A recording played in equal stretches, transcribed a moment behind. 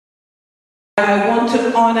I want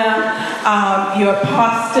to honor your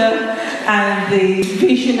pastor and the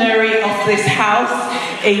visionary of this house.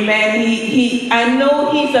 Amen. I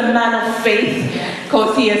know he's a man of faith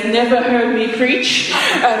because he has never heard me preach.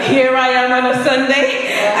 And here I am on a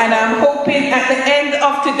Sunday, and I'm hoping at the end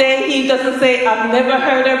of today he doesn't say, I've never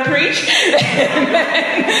heard her preach.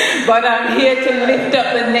 But I'm here to lift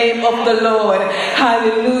up the name of the Lord.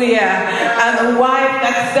 Hallelujah. And the wife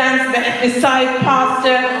that stands beside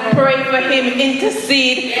Pastor, pray for him,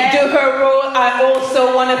 intercede, do her role. I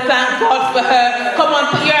also want to thank God for her. Come on,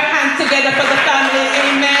 put your hands together for the family.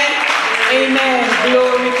 Amen. Amen.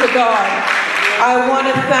 Glory to God. I want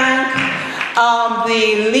to thank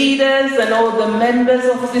the leaders and all the members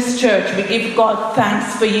of this church. We give God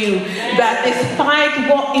thanks for you, that despite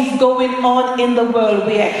what is going on in the world,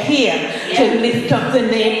 we are here to lift up the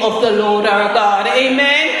name of the Lord our God.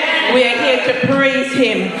 Amen. We are here to praise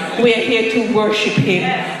him. We are here to worship him.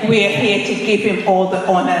 We are here to give him all the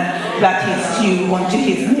honor that is due unto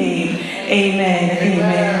his name. Amen.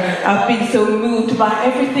 Amen. I've been so moved by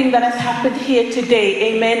everything that has happened here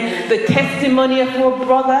today. Amen. The testimony of our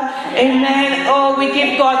brother. Amen. Oh, we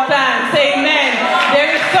give God thanks. Amen.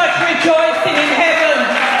 There is such rejoicing in heaven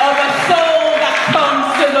of a soul that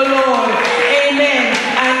comes to the Lord. Amen.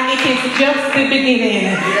 And it is just the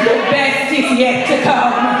beginning. The best is yet to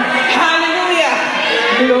come. Hallelujah.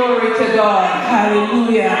 Glory to God.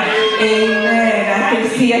 Hallelujah. Amen. I can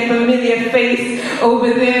see a familiar face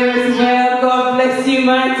over there as well. God bless you,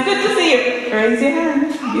 man. It's good to see you. Raise your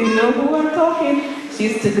hand. You know who I'm talking.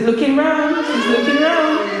 She's looking round. She's looking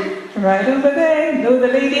round. Right over there. You know the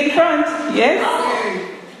lady in front. Yes?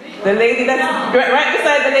 The lady that's right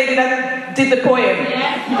beside the lady that did the poem.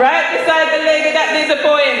 Right beside the lady that did the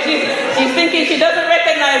poem. She's thinking she doesn't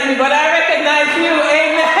recognize me, but I recognize you.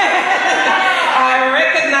 Amen. I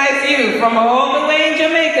recognize you from all the way in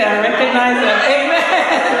Jamaica. I recognize her. Amen.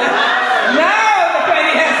 Now the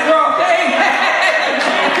penny has dropped. Amen.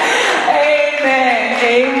 Amen.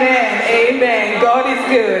 Amen. Amen. God is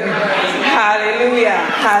good. Hallelujah.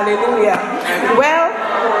 Hallelujah. Well,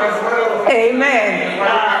 amen.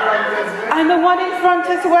 And the one in front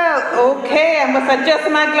as well. Okay, I must adjust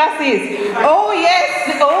my glasses. Oh yes,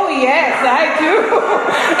 I do.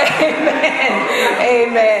 Amen.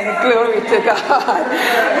 Amen. Glory to God.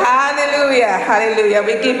 Hallelujah. Hallelujah.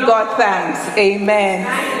 We give God thanks. Amen.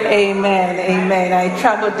 Amen. Amen. I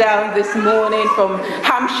traveled down this morning from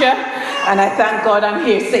Hampshire, and I thank God I'm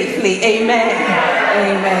here safely. Amen.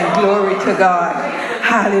 Amen. Glory to God.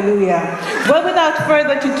 Hallelujah. Well, without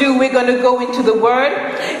further ado, we're going to go into the word.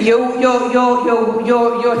 Your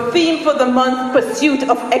theme for the month, Pursuit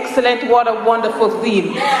of Excellence. What a wonderful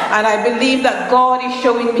theme. And I believe that God is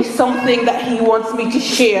showing me something that he wants me to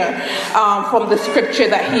share from the scripture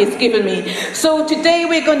that he has given me. So today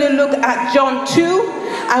we're going to look at John 2,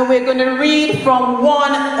 and we're going to read from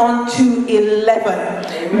 1 on to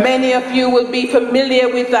 11. Many of you will be familiar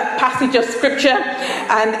with that passage of scripture,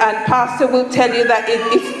 and Pastor will tell you that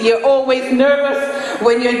you're always nervous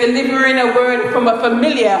when you're delivering a word from a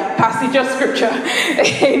familiar passage of scripture.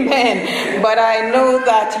 Amen. But I know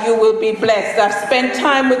that you will be blessed. I've spent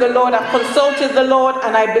time with the Lord, I've consulted the Lord,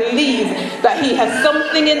 and I believe that he has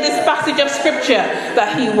something in this passage of scripture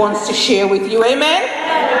that he wants to share with you. Amen.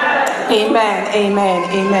 Amen. Amen.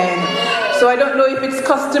 Amen. So I don't know if it's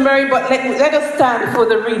customary, but let us stand for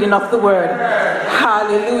the reading of the word.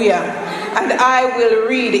 Hallelujah. And I will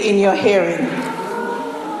read in your hearing.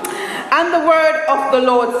 And the word of the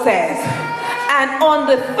Lord says, and on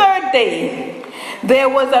the third day there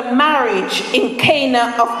was a marriage in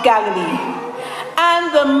Cana of Galilee,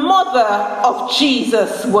 and the mother of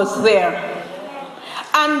Jesus was there.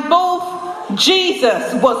 And both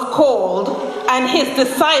Jesus was called and his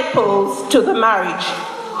disciples to the marriage.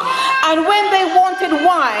 And when they wanted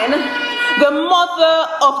wine, the mother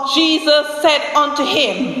of Jesus said unto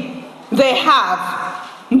him, they have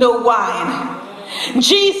no wine.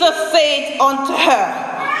 Jesus said unto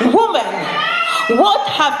her, woman, what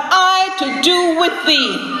have I to do with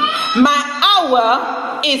thee? My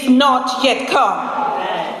hour is not yet come.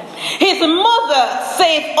 His mother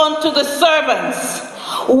saith unto the servants,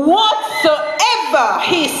 whatsoever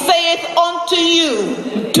he saith unto you,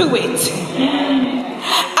 do it.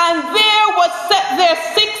 And there was set there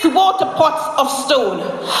 6 water pots of stone,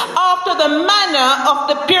 after the manner of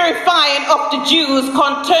the purifying of the Jews,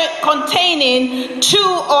 containing 2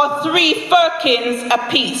 or 3 firkins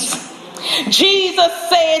apiece. Jesus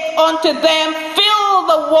saith unto them, fill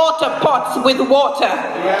the water pots with water.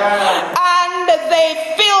 And they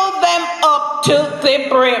filled them up to the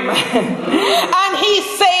brim. And he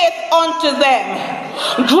saith unto them,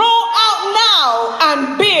 draw out now and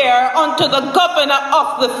bear unto unto the governor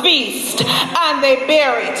of the feast, and they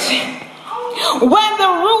bare it. When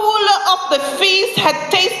the ruler of the feast had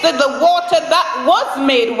tasted the water that was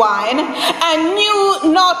made wine, and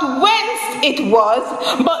knew not whence it was,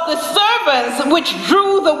 but the servants which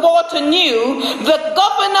drew the water knew, the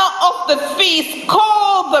governor of the feast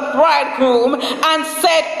called the bridegroom and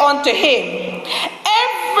said unto him,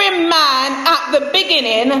 Every man at the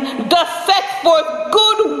beginning doth set forth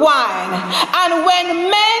good wine, and when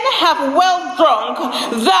men have well drunk,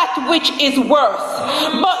 that which is worse.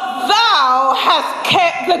 But thou hast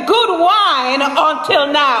kept the good wine until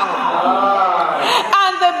now.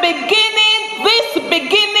 And this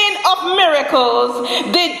beginning of miracles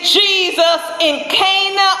did Jesus in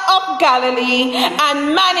Cana of Galilee,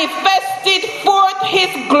 and manifested forth his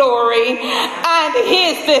glory, and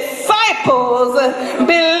his disciples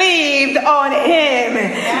believed on him.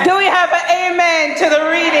 Do we have an amen to the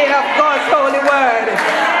reading of God's holy word?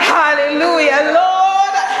 Hallelujah.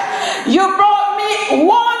 Lord, you brought me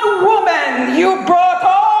one woman. You brought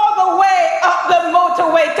all the way up the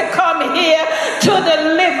motorway to come here to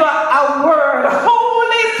deliver a word.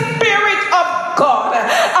 Holy Spirit of God,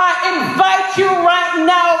 I invite you right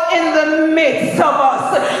now in the midst of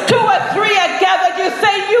us. 2 or 3 are gathered. You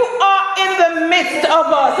say you are in the midst of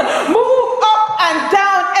us. Move up and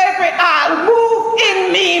down every aisle. Move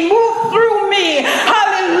in me. Move through me.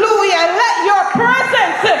 Hallelujah. Let your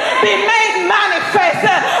presence be made manifest.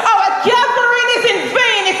 Our gathering is in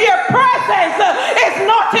vain if your presence is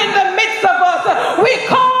not in the midst of us. We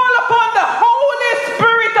call upon the Holy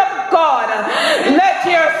Spirit of God. Let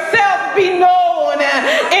yourself be known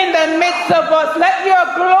in the midst of us. Let your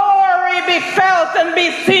glory be felt and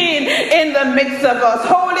be seen in the midst of us.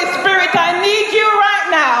 Holy Spirit, I need you right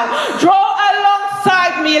now. Draw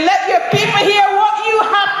alongside me. Let your people hear what you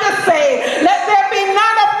have to say. Let there be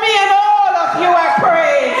none of me and all of you, I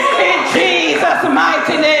pray, in Jesus'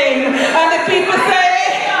 mighty name. And the people say,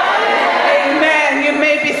 Amen. You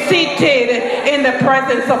may be seated in the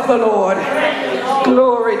presence of the Lord.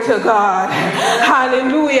 Glory to God.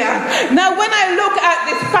 Hallelujah. Now, when I look at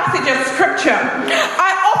this passage of scripture,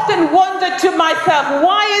 I often wonder to myself,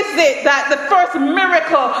 why is it that the first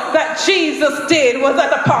miracle that Jesus did was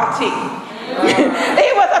at a party?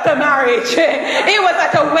 It was at a marriage. It was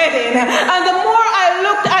at a wedding. And the more I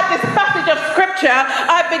looked at this passage of scripture,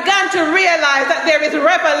 I began to realize that there is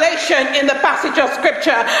revelation in the passage of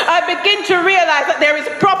scripture. I begin to realize that there is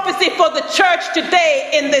prophecy for the church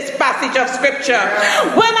today in this passage of scripture.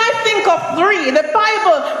 When I think of 3, the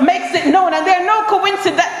Bible makes it known, and there are no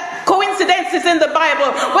coincidences in the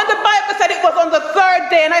Bible. When the Bible said it was on the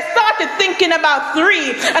 3rd day, and I started thinking about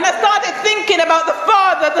 3, and I started thinking about the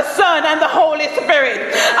Father, the Son, and the Holy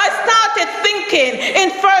Spirit. I started thinking in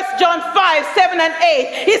 1 John 5:7 and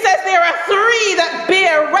 8. He says there are 3 that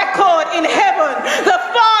bear record in heaven: the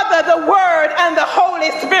Father, the Word, and the Holy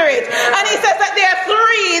Spirit. And he says that there are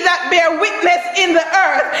 3 that bear witness in the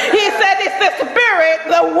earth. He said it's the Spirit,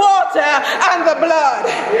 the water, and the blood.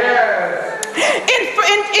 Yes.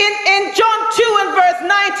 In John 2 and verse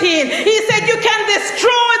 19, he said you can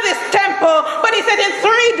destroy this temple, but he said in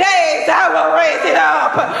 3 days I will raise it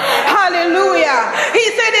up. Hallelujah. He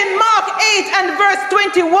said in Mark 8 and verse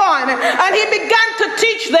 21, and he began to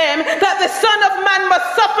teach them that the Son of Man must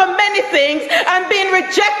suffer many things, and being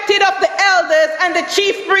rejected of the elders and the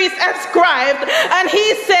chief priests and scribes, and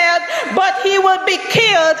he said, but he will be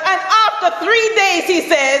killed, and after 3 days, he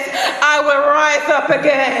says, I will rise up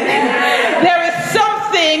again. There is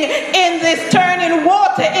something in this turning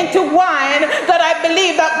water into wine that I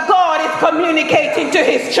believe that God is communicating to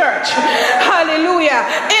his church. Hallelujah.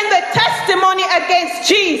 In the testimony against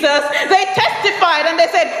Jesus, they testified and they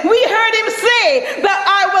said, we heard him say that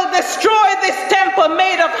I will destroy this temple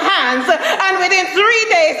made of hands, and within 3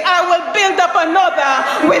 days I will build up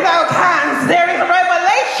another without hands. There is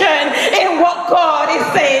revelation in what God is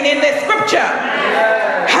saying in the scripture.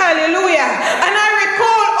 Hallelujah. And I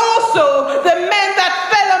recall also the men that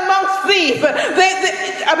fell amongst thieves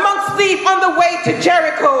on the way to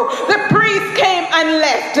Jericho. The priest came and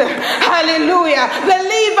left. Hallelujah. The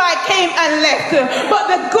Levite came and left, but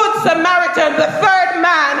the good Samaritan, the 3rd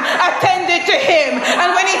man, attended to him.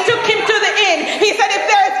 And when he took him to the inn, he said, if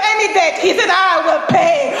there is any debt, he said, I will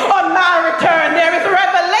pay on my return. There is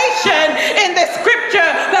revelation in the scripture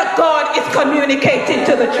that God is communicating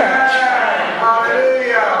to the church.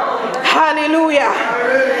 Hallelujah. Hallelujah.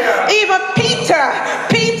 Even Peter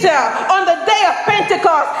on the day of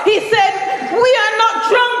Pentecost, he said, we are not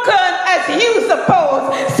drunken as you suppose,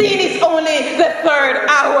 seeing it's only the 3rd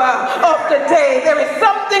hour of the day. There is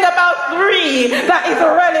something about 3 that is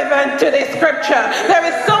relevant to this scripture. There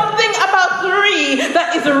is something about 3 3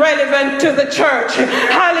 that is relevant to the church.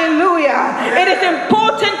 Hallelujah. It is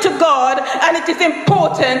important to God, and it is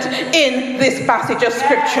important in this passage of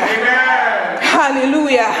scripture.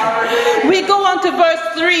 Hallelujah. We go on to verse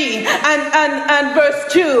 3 and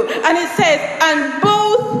verse 2, and it says, and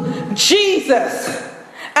both Jesus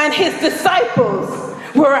and his disciples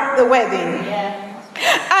were at the wedding.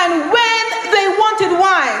 And when they wanted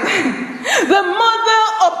wine, the mother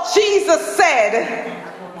of Jesus said,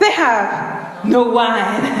 they have no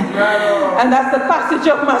wine. And that's the passage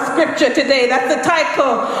of my scripture today. That's the title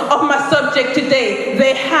of my subject today.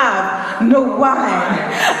 They have no wine.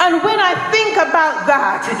 And when I think about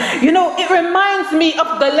that, you know, it reminds me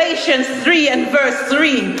of Galatians 3 and verse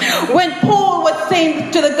 3. When Paul was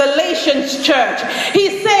saying to the Galatians church,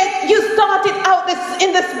 he said, you started out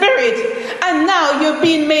in the spirit, and now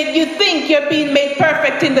you think you're being made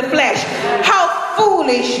perfect in the flesh. How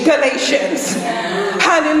foolish, Galatians.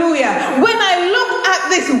 Hallelujah. When I look at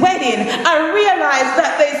this wedding, I realized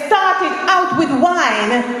that they started out with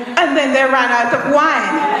wine and then they ran out of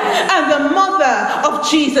wine. And the mother of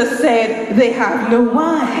Jesus said, they have no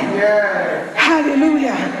wine.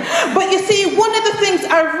 Hallelujah. But you see, one of the things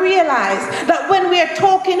I realized that when we are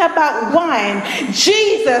talking about wine,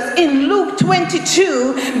 Jesus in Luke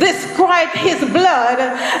 22 described his blood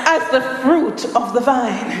as the fruit of the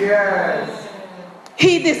vine. Yes.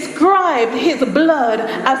 He described his blood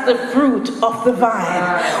as the fruit of the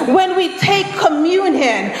vine. When we take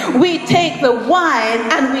communion, we take the wine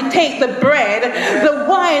and we take the bread. The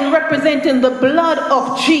wine representing the blood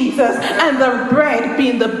of Jesus and the bread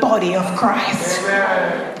being the body of Christ.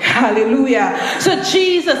 Hallelujah. So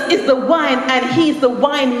Jesus is the wine and he's the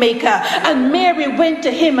winemaker. And Mary went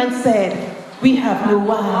to him and said, we have no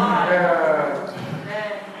wine.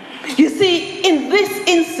 You see, in this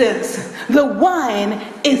instance, the wine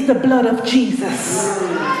is the blood of Jesus.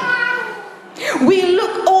 We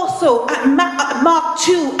look also at Mark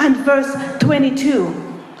 2 and verse 22.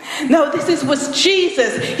 Now, this was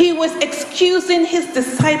Jesus. He was excusing his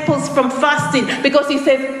disciples from fasting because he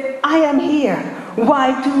said, I am here.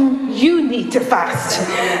 Why do you need to fast?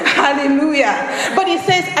 Hallelujah. But he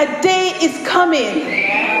says, a day is coming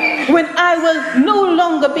when I will no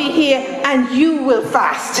longer be here and you will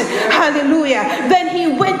fast. Hallelujah. Then he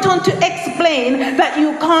went on to explain that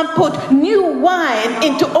you can't put new wine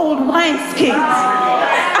into old wineskins.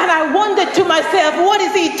 And I wondered to myself, what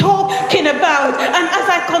is he talking about? And as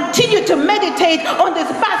I continue to meditate on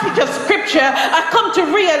this passage of scripture, I come to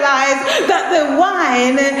realize that the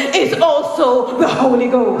wine is also the Holy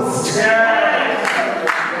Ghost.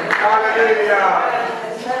 Hallelujah.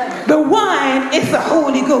 The wine is the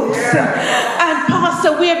Holy Ghost. And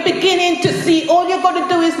Pastor, we're beginning to see, all you're going to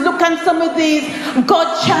do is look at some of these God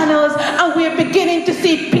channels, and we're beginning to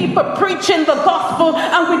see people preaching the gospel,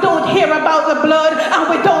 and we don't hear about the blood, and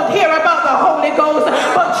we don't hear about the Holy Ghost.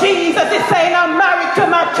 But Jesus is saying, I'm married to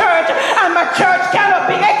my church, and my church cannot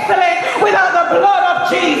be excellent without the blood of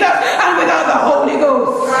Jesus and without the Holy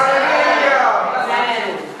Ghost.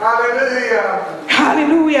 Hallelujah.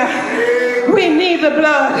 Hallelujah. We need the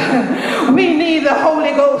blood. We need the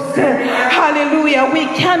Holy Ghost. Hallelujah. We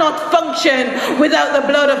cannot function without the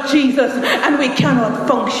blood of Jesus, and we cannot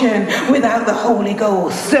function without the Holy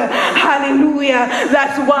Ghost. Hallelujah.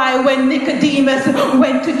 That's why when Nicodemus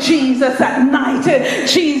went to Jesus at night,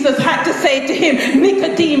 Jesus had to say to him,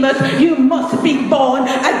 Nicodemus, you must be born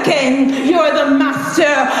again. You're the master,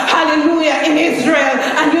 hallelujah, in Israel,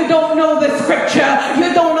 and you don't know the scripture.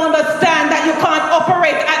 You don't understand that you can't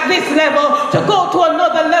operate at this level to go to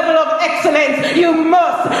another level of excellence. You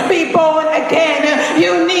must be born again.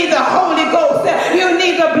 You need the Holy Ghost. You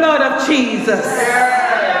need the blood of Jesus.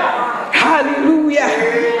 Hallelujah.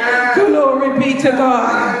 Glory be to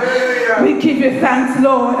God. We give you thanks,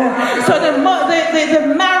 Lord. So the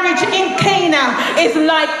marriage in Cana is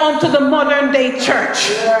like unto the modern day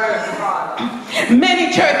church.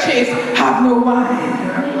 Many churches have no wine.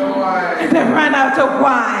 They ran out of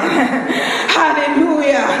wine.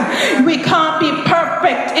 Hallelujah. We can't be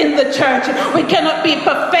perfect in the church. We cannot be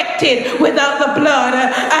perfected without the blood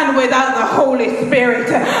and without the Holy Spirit.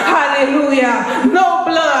 Hallelujah. No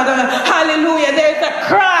blood. Hallelujah. There's a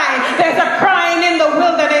cry. There's a crying in the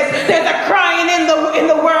wilderness. There's a crying in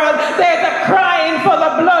the world. There's a crying for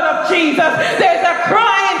the blood of Jesus. There's a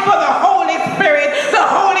crying for the Holy Spirit. The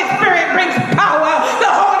Holy Spirit brings power.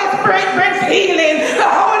 The Holy Spirit brings healing. The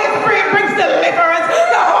Holy Spirit brings deliverance.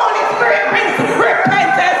 The Holy Spirit brings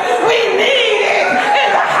repentance. We need it in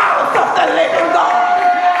the house of the living God.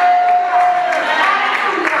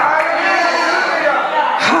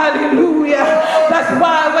 Hallelujah. That's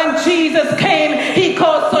why when Jesus came, he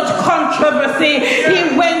caused such controversy.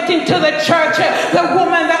 He went into into the church, the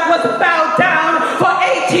woman that was bowed down for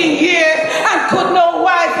 18 years and could no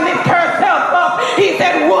wise lift herself up. He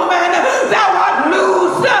said, woman, thou art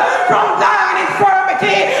loosed from thine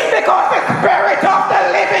infirmity, because the Spirit of the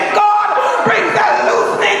living God brings a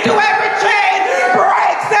loosening to every chain,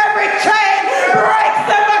 breaks every chain, breaks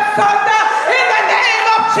them asunder in the name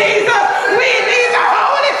of Jesus. We need the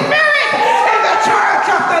Holy Spirit in the church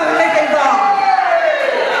of the living God.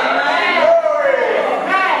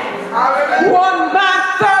 One man,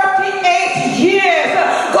 38 years,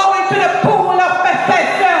 going to the pool of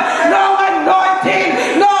Bethesda, no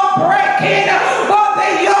anointing, no breaking, but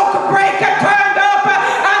the yoke breaker turned up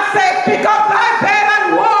and said, pick up thy bed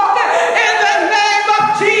and walk in the name of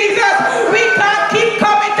Jesus. We can't keep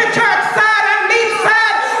coming to church sad and leave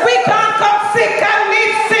sad. We can't come sick and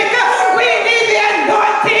leave sick. We need the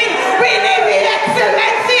anointing. We need the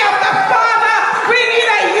excellency of the Father. We need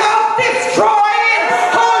a yoke destroying,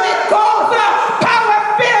 Holy Ghost,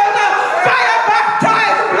 power-filled,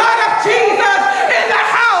 fire-baptized blood of Jesus in the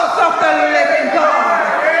house of the living God.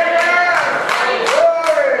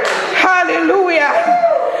 Hallelujah.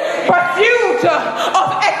 Pursuit of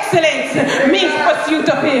excellence means pursuit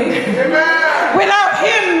of Him. Without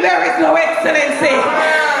Him, there is no excellency.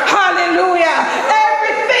 Hallelujah.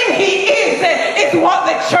 Everything He is what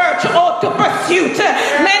the church ought to pursue.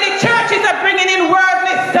 Many churches are bringing in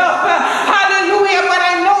worldly stuff. Hallelujah. But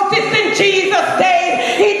I noticed in Jesus'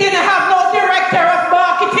 days, He didn't have no director of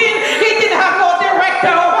marketing. He didn't have no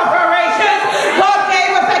director of operations. God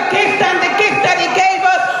gave us a gift, and the gift that He gave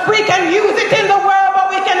us, we can use it in the world,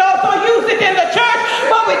 but we can also use it in the church.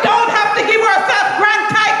 But we don't have to give ourselves grand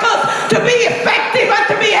titles to be effective and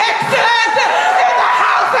to be excellent in the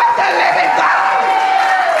house of the living God.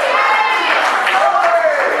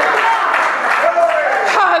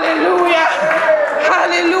 Hallelujah.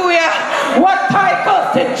 Hallelujah. What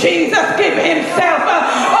titles did Jesus give Himself?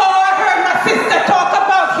 Oh, I heard my sister talk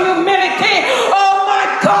about humility. Oh my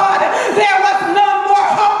God, there was none more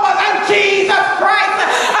humble than Jesus Christ.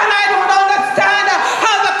 And I don't understand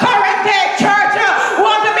how the current day church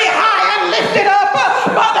want to be high and lifted up.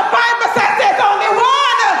 But the Bible says there's only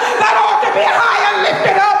one that ought to be high and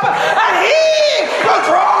lifted up, and He will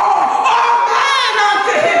draw all men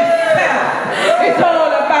unto Himself. It's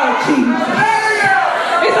all about Jesus.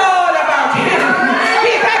 It's all about Him.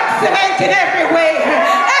 He's excellent in every way.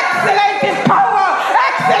 Excellent in power.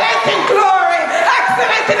 Excellent in glory.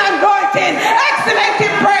 Excellent in anointing. Excellent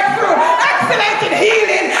in breakthrough. Excellent in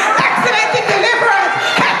healing. Excellent in deliverance.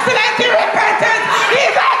 Excellent in repentance.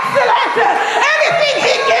 He's excellent. Anything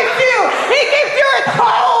He gives you it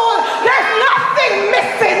whole. There's nothing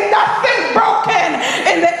missing, nothing broken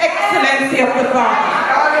in the excellency of the Father.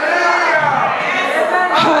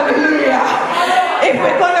 Hallelujah. If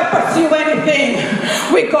we're going to pursue anything,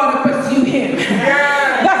 we're going to pursue Him.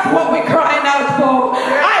 That's what we're crying out for.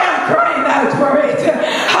 I am crying out for it.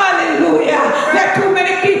 Hallelujah. There are too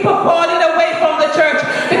many people falling away from the church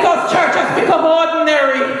because church has become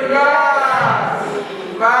ordinary.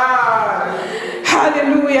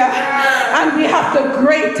 Hallelujah. And we have the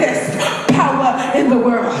greatest power in the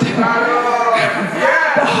world.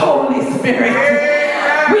 The Holy Spirit.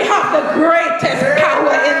 We have the greatest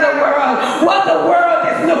power in the world. What the world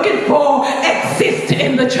is looking for exists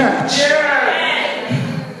in the church.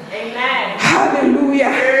 Amen.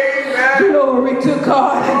 Hallelujah. Glory to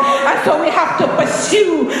God. And so we have to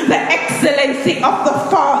pursue the excellency of the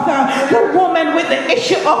Father. The woman with the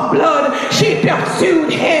issue of blood, she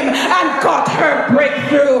pursued Him and got her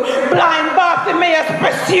breakthrough. Blind Bartimaeus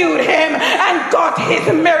pursued Him and got his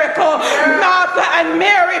miracle. Martha and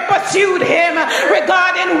Mary pursued Him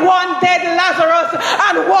regarding one dead Lazarus,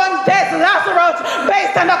 and one dead Lazarus,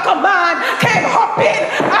 based on a command, came hopping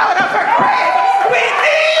out of her grave. We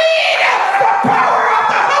need the power of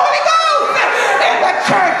the Holy Ghost in the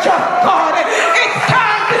church of God. It's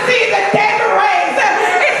time to see the dead raised.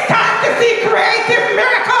 It's time to see creative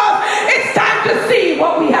miracles. It's time to see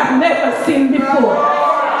what we have never seen before.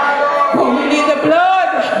 But we need the blood,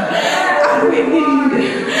 and we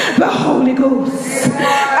need the Holy Ghost.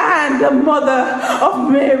 And the mother of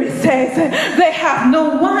Mary says they have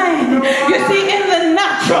no wine. You see, in the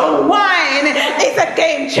natural, wine is a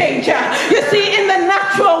game changer. You see, in the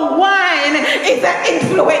natural, wine is an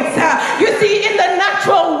influencer. You see, in the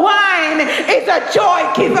natural, wine is a joy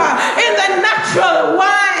giver. In the natural,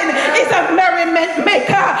 wine is a merriment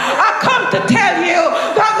maker. I come to tell you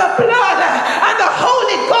that the blood and the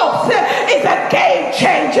Holy Ghost is a game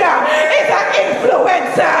changer, is an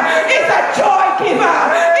influencer, is a joy giver,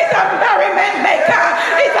 is a merriment maker,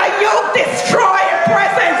 is a yoke destroying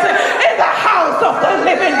presence in the house of the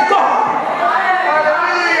living God.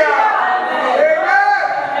 Hallelujah.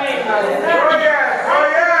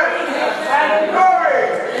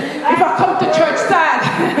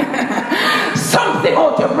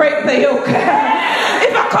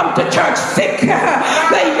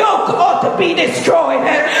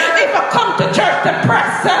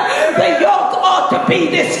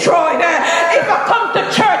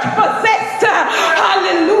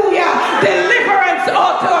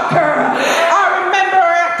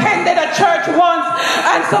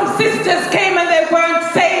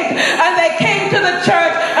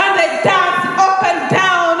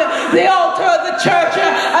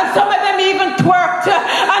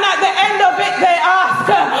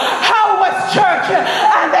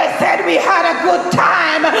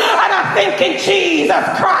 thinking Jesus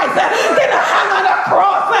Christ didn't hang on a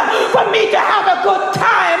cross for me to have a good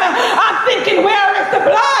time. I'm thinking, where is the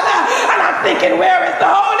blood? And I'm thinking, where is the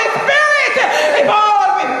Holy Spirit? If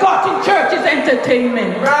all we've got in church is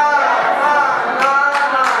entertainment.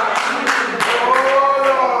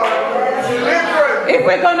 If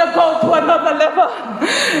we're going to go to another level,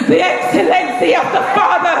 the excellency of the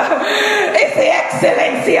Father is the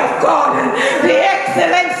excellency of God. The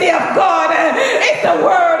excellency of God is the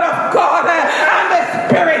Word of God and the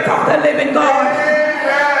Spirit of the living God.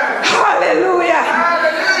 Hallelujah.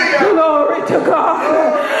 Glory to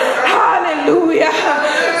God. Hallelujah.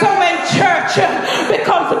 So when church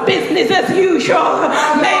becomes business as usual,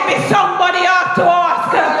 maybe somebody ought to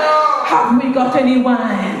ask, have we got any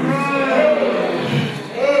wine?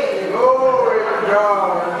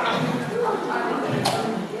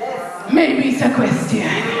 Maybe it's a question.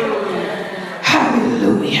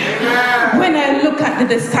 Hallelujah. When I look at the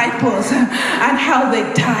disciples and how they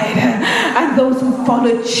died and those who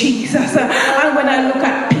followed Jesus, and when I look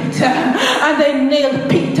at Peter and they nailed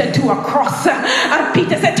Peter to a cross, and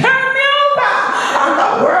Peter said, turn me over, I'm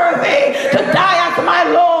not worthy to die as my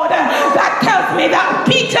Lord. That tells me that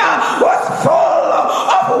Peter was full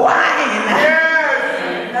of wine.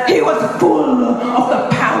 He was full of the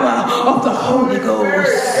power of the Holy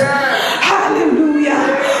Ghost. Hallelujah.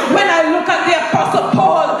 When I look at the Apostle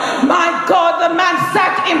Paul, my God, the man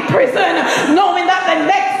sat in prison knowing that the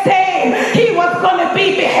next day he was going to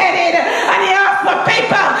be beheaded, and he asked for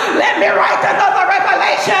paper. Let me write another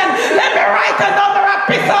revelation. Let me write another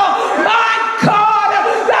epistle. My God,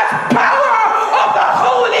 that's power of the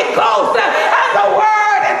Holy Ghost and the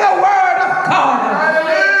Word is the Word of God.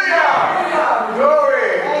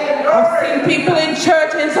 I've seen people in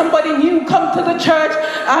church and somebody new come to the church,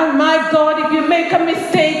 and my God, if you make a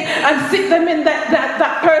mistake and sit them in that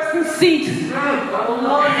person's seat,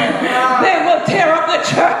 they will tear up the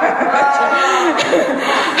church.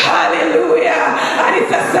 Hallelujah. And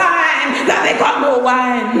it's a sign that they got no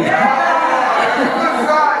wine.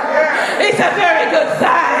 It's a very good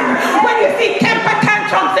sign. When you see temper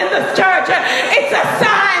tantrums in the church, it's a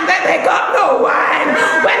sign that they got no wine.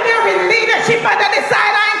 When they're in leadership and they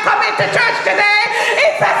decide, I ain't coming to church today,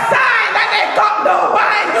 it's a sign that they got no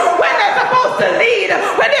wine. When they're supposed to lead,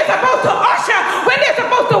 when they're supposed to usher, when they're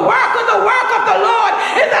supposed to work on the work of the Lord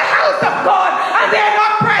in the house of God, and they're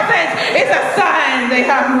not present, it's a sign they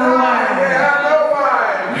have no wine. They have no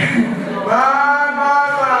wine.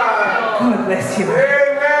 God bless you.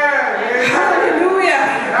 Hallelujah.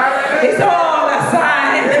 It's all a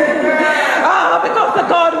sign. Because the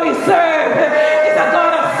God we serve is a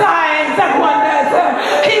God of signs and wonders.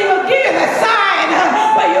 He will give you the sign,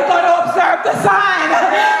 but you've got to observe the sign.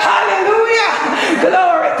 Hallelujah.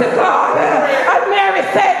 Glory to God. And Mary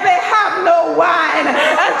said, they have no wine.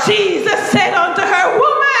 And Jesus said unto her,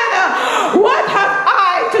 woman, what have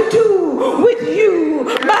I to do with you?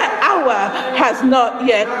 My hour has not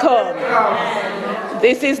yet come.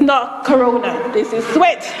 This is not corona. This is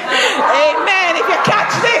sweat. Amen. If you catch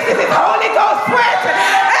this, this is Holy Ghost sweat.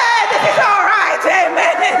 Hey, this is all right.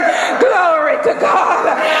 Amen. Glory to God.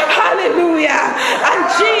 Hallelujah. And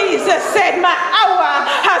Jesus said, my hour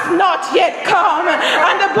has not yet come.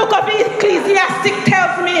 And the book of Ecclesiastes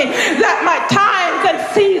tells me that my times and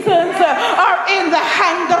seasons are in the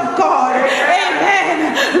hand of God.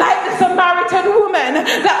 Amen. Like the Samaritan woman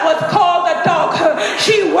that was called a dog,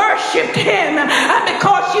 she worshipped him, and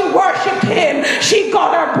because she worshipped him, she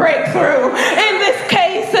got her breakthrough. In this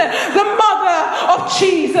case, the mother of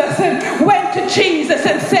Jesus went to Jesus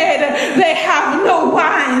and said, they have no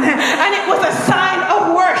wine. And it was a sign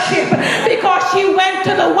of worship, because she went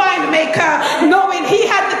to the winemaker knowing he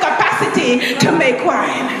had the capacity to make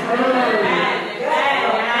wine.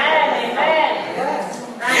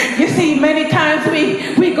 You see, many times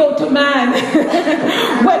we go to man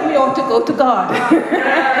when we ought to go to God.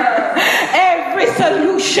 Every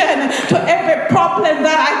solution to every problem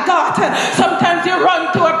that I got, sometimes you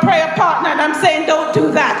run to a prayer partner, and I'm saying don't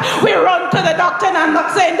do that. We run to the doctor, and I'm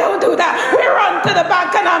not saying don't do that. We run to the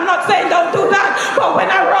bank, and I'm not saying don't do that. But when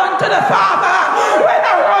I run to the Father, when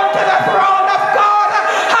I run to the throne of God,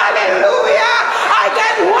 hallelujah, I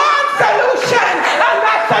get one solution, and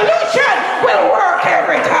that solution will work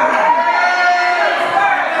every time.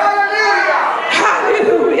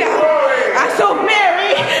 Hallelujah. And so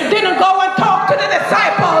Mary didn't go and talk to the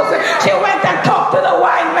disciples. She went and talked to the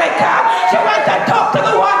winemaker. She went and talked to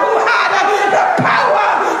the one who had the power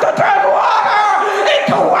to turn water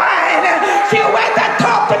into wine.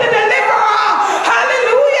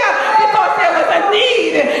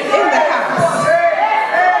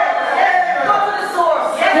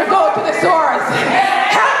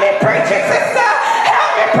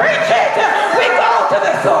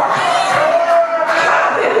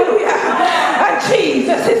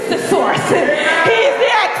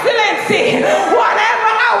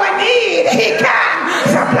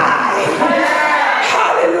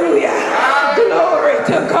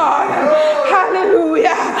 to God.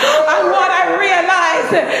 Hallelujah. And what I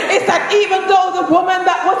realized is that even though the woman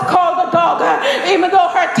that was called a dog, even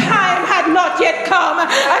though her time had not yet come,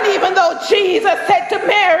 and even though Jesus said to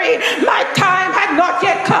Mary, my time had not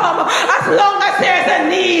yet come, as long as there's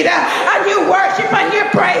a need and you worship and you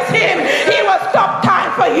praise him, he will stop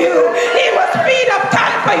time for you. He will speed up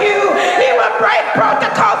time for you. He will break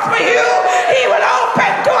protocols for you. He will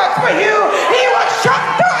open doors for you. He will shut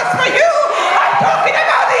doors for you. I'm talking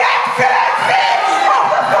about the excellency of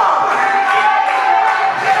the Father.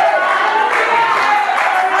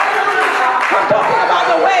 I'm talking about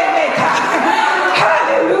the way maker.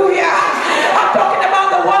 Hallelujah. I'm talking about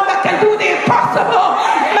the one that can do the impossible.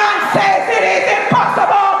 Man says it is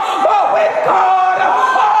impossible, but with God,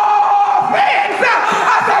 all things,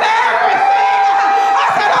 I said everything, I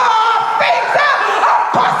said all things are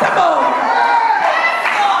possible.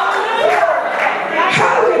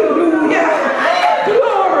 Hallelujah.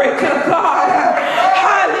 Glory to God.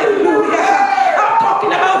 Hallelujah. I'm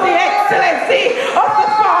talking about the excellency of the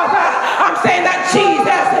Father. I'm saying that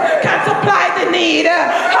Jesus can supply the need.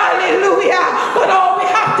 Hallelujah. But all we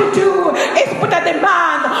have to do is put a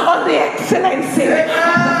demand on the excellency of the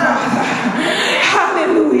Father.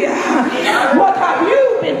 Hallelujah. What have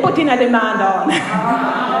you been putting a demand on?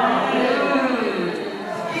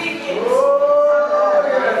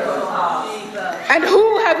 And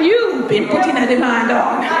who have you been putting a demand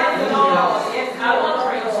on?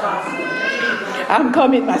 I'm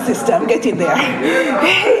coming, my sister. I'm getting there.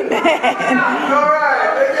 Amen.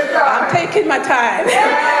 I'm taking my time.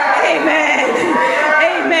 Amen.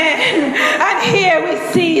 Amen. And here we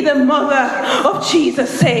see the mother of Jesus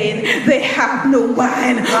saying, they have no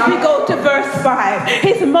wine. We go to verse 5.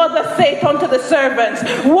 His mother saith unto the servants,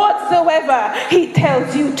 whatsoever he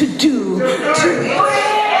tells you to do, do it.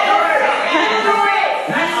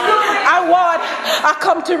 And what I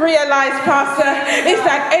come to realize, Pastor, is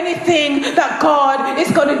that anything that God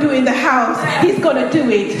is going to do in the house, he's going to do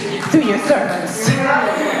it through your servants.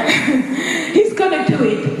 He's going to do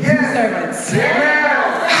it through servants.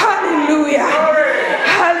 Hallelujah.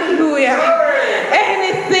 Hallelujah.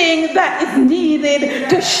 Anything that is needed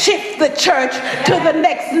to shift the church to the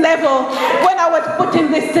next level. When I was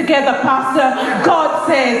putting this together, Pastor, God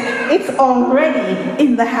says it's already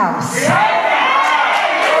in the house.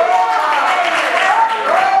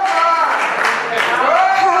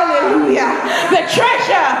 The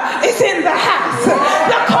treasure is in the house.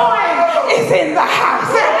 The coin is in the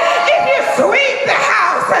house. If you sweep the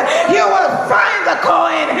house, you will find the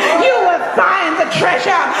coin. You will find the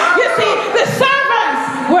treasure. You see, the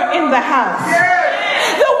servants were in the house.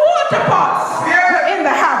 The water pots were in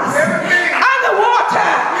the house. And the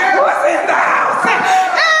water was in the house.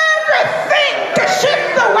 Everything to shift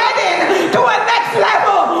the wedding to a next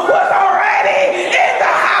level was already in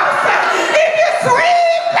the house. If you sweep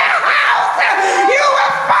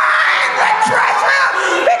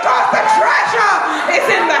is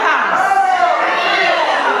in the house.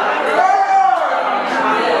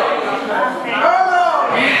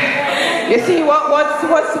 You see,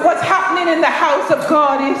 what's happening in the house of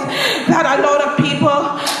God is that a lot of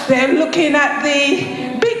people, they're looking at the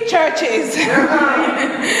big churches.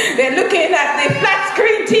 They're looking at the flat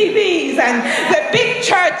screen TVs and the big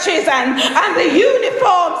churches and the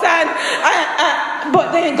uniforms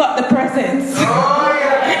but they ain't got the presence.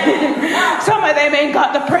 Some of them ain't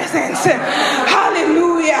got the presence.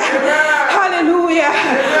 Hallelujah. Hallelujah.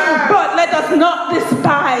 But let us not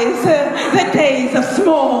despise the days of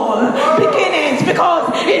small beginnings,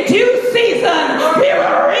 because in due season we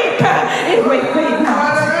will reap if we faint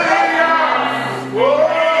not.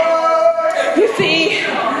 You see,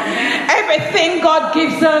 everything God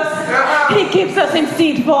gives us, he gives us in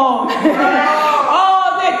seed form.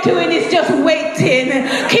 Doing is just waiting.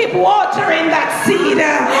 Keep watering that seed.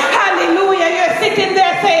 Hallelujah. You're sitting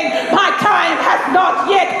there saying, my time has not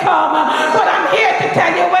yet come, but I'm here to tell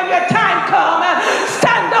you, when your time comes,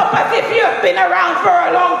 stand up as if you've been around for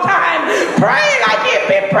a long time. Pray like you've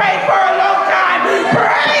been praying for a long time.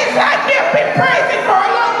 Praise like you've been praising for a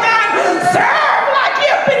long time. Serve like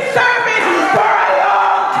you've been serving for a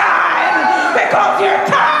long time, because your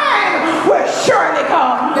time will surely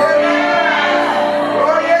come.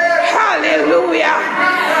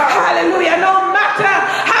 Hallelujah. No matter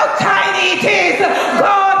how tiny it is,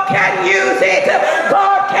 God can use it.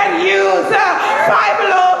 God can use 5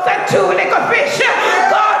 loaves and 2 little fish.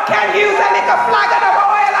 God can use a little flagon of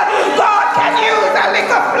oil. God can use a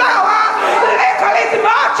little flour. Little is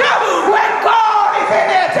much when God is in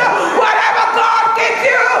it. Whatever God gives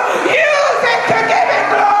you, use it to give him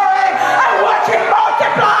glory and watch him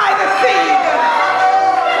multiply the seed.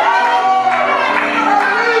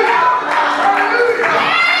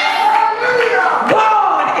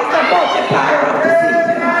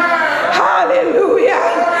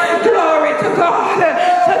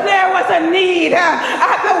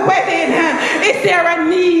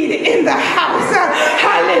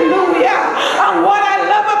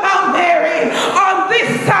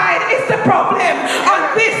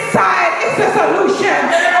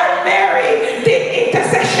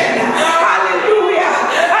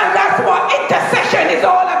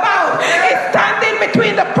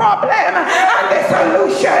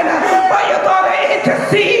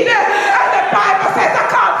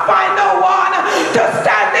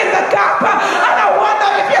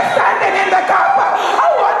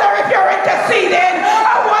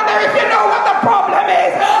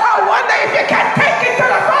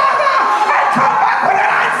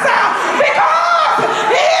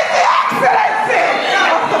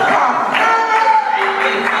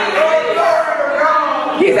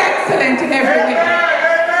 everywhere.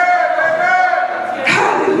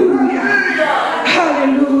 Hallelujah.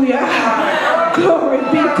 Hallelujah. Glory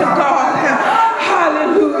be to God.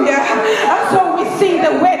 Hallelujah. And so we see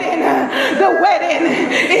the wedding. The wedding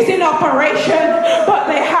is in operation, but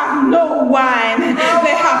they have no wine.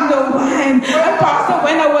 They have no wine. And Pastor,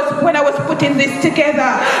 when I was putting this together,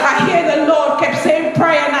 I hear the Lord kept saying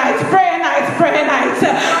prayer nights, prayer nights, prayer nights.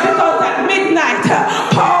 Because at midnight,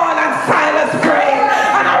 Paul and Silas prayed.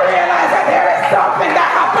 And I realized that there is something that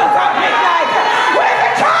happens at midnight when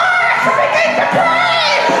the church begins to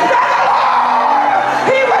pray that the Lord,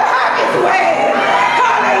 He will have His way.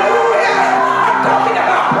 Hallelujah. I'm talking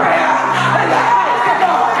about prayer in the house of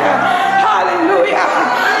God. Hallelujah.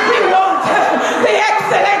 We want the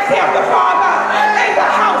excellency of the Father in the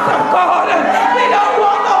house of God. We don't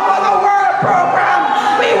want no other world program.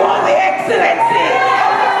 We want the excellency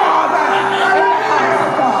of the Father in the house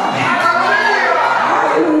of God.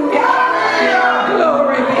 Hallelujah.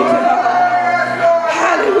 Glory be to God.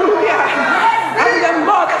 Hallelujah. And the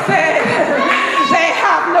mother said, they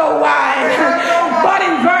have no wine. But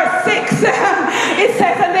in verse 6, it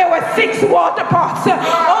says, and there were 6 water pots.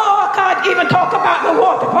 Oh, I can't even talk about the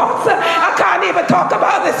water pots. I can't even talk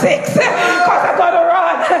about the 6 because I got to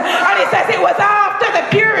run. And it says it was after the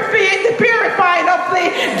purifying of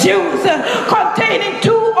the Jews, containing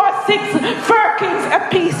 2 or 6 firkins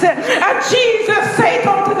apiece. And Jesus said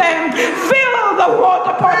unto them, fill the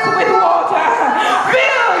water pots with water.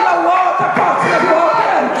 Fill the water pots with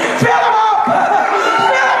water. Fill them up.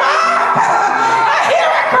 Fill them up. I hear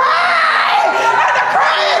a cry. And the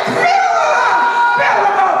cry is fill them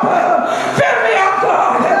up. Fill me up,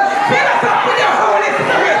 God. Fill us up with your Holy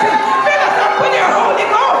Spirit. Fill us up with your Holy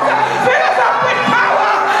Ghost. Fill us up with power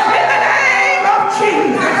in the name of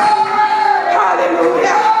Jesus.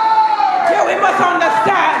 Hallelujah. Yeah, we must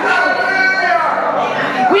understand.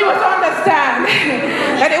 We must understand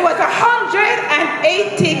that it was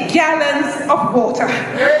 180 gallons of water.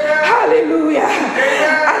 Hallelujah.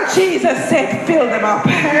 And Jesus said, fill them up.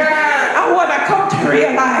 And what I come to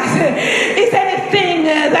realize is anything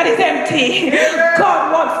that is empty,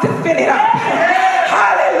 God wants to fill it up.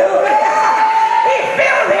 Hallelujah. He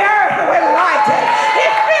filled the earth with light. He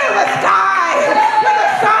filled the sky with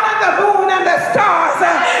the sun and the moon and the stars.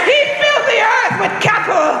 He filled the earth with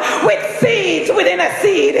cattle, with seeds within a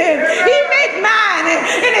seed. He made man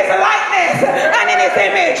in his likeness and in his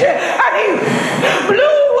image. And he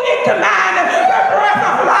blew into man the breath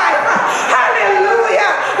of life.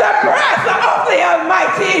 Hallelujah. The breath of the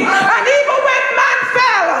Almighty. And even when man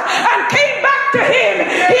fell and came back to him,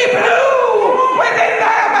 he blew within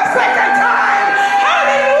them a second time.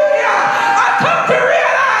 Hallelujah. I come to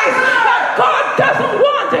realize that God doesn't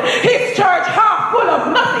want his church half full of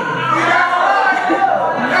nothing.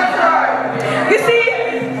 You see,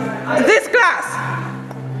 this glass,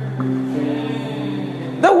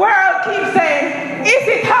 the world keeps saying, is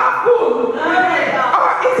it half full or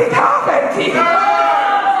is it half empty?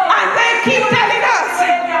 And they keep telling us,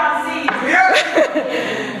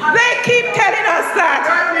 they keep telling us that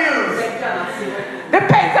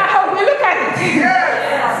depends on how we look at it.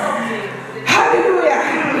 Hallelujah.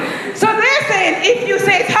 So they're saying if you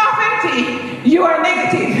say it's half empty, you are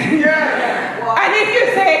negative. And if you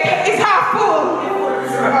say it's half full,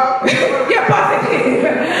 you're positive.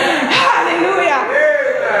 Hallelujah.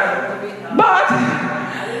 But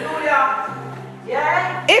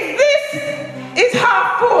if this is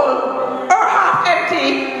half full or half empty,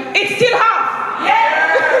 it's still half.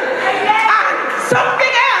 And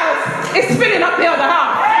something else is filling up the other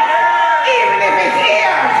half. Even if it's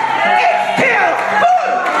here, it's still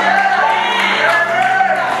full.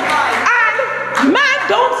 And man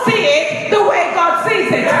don't see it the way God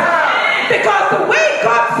sees it. Because the way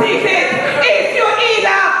God sees it is you're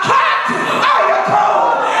either hot or you're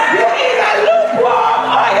cold. You're either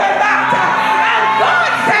lukewarm or you're not. And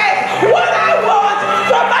God says, what I want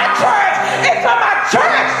for my church is for my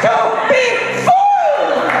church to be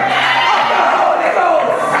full of the Holy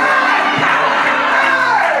Ghost.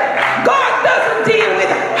 God doesn't deal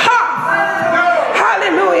with half.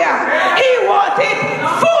 Hallelujah. He wants it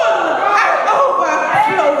full and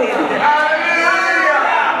overflowing.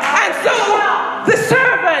 And so the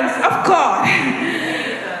servants of God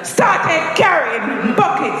started carrying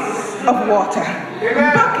buckets of water.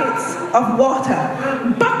 Buckets of water.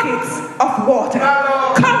 Buckets of water.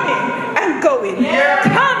 Coming and going.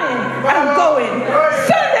 Coming and going.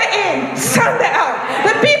 Sunday in, Sunday out.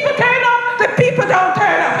 The people turn up, the people don't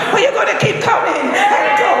turn up. But you're going to keep coming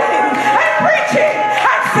and going and preaching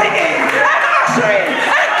and singing and ushering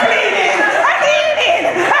and cleaning and eating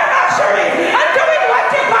and ushering and doing what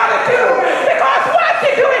you got to do. Because once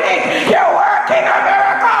you're doing it, you're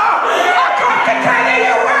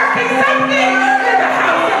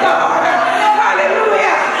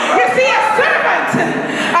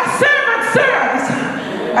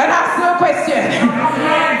question.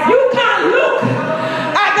 You can't look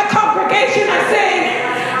at the congregation and say,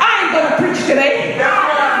 I ain't going to preach today.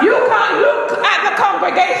 You can't look at the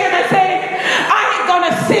congregation and say, I ain't going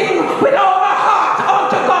to sing with all my heart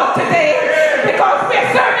unto God today, because we're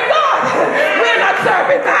serving God. We're not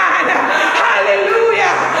serving man.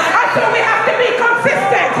 Hallelujah. And so we have to be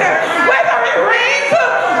consistent. Whether it rains,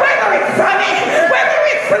 whether it's sunny, whether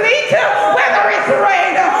it's sleet, whether it's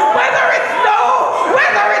rain, whether it's snow,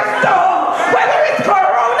 whether it's storm, whether it's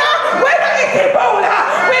corona, whether it's Ebola,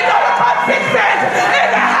 we're going to consistent in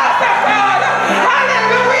the house of God.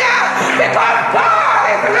 Hallelujah. Because God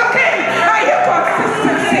is looking at your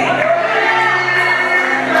consistency.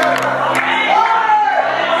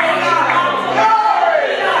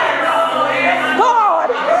 God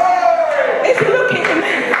is looking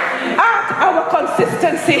at our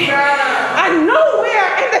consistency. And nowhere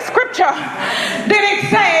in the scripture did it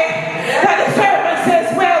say that the servant says,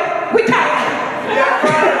 well, we're tired.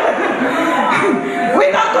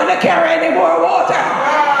 We're not going to carry any more water.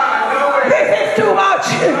 This is too much.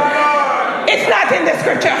 It's not in the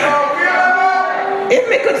scripture. If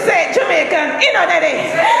we could say Jamaican, you know that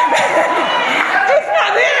is. It's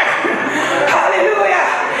not there. Hallelujah.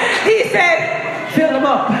 He said, fill them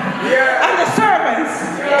up. And the servants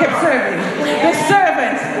kept serving. The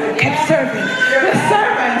servants kept serving. The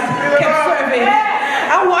servants kept serving.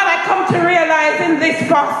 And what I come to realize in this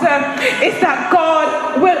process is that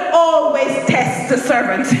God will always test the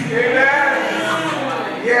servant.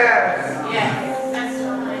 Yes.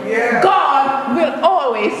 God will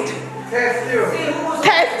always Test you.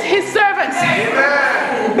 test his servants.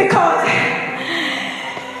 Amen. Because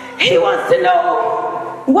he wants to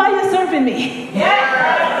know, why are you serving me?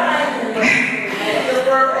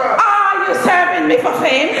 Are you serving me for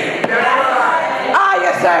fame? Are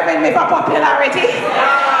you serving me for popularity?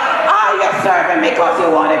 Are you serving me because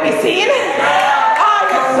you want to be seen? Are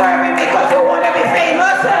you serving me because you want to be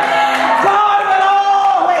famous? God will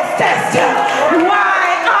always test you.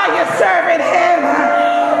 Why are you serving him?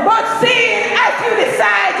 But seeing as you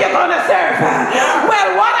decide you're going to serve, well,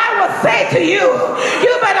 what I will say to you,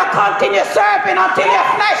 you better continue serving until your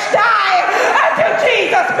flesh die, until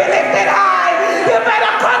Jesus be lifted high. You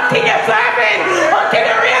better continue serving until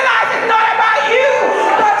you realize it's not about you,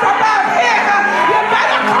 but it's about him. You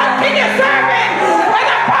better continue serving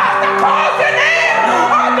whether pastor calls your name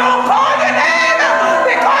or don't call your name,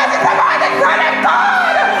 because it's about the Son of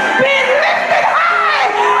God being lifted high.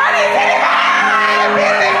 And he's hitting high,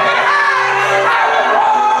 being lifted high. I will go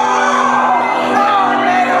on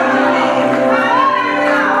and on to him.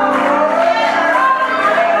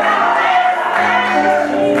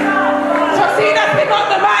 So see that we got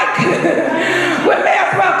the mic. We may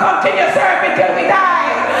as well continue serving till we die.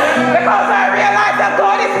 Because I realize that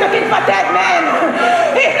God is looking for dead men.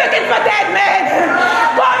 He's looking for dead men.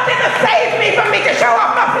 God didn't save me for me to show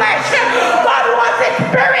off my flesh. God wants his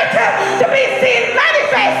spirit to be seen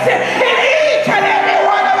manifest in each and every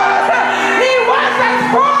one of us. He wants a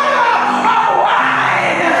spoiler of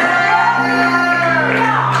wine.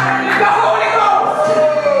 The Holy Ghost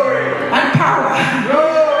and power.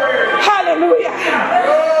 Hallelujah.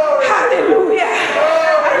 Hallelujah.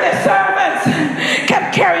 And the servants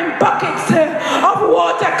kept carrying buckets of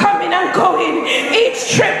water coming and going. Each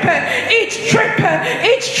trip,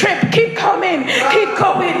 keep coming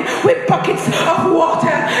with buckets of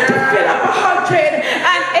water to fill up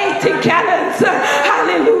 180 gallons.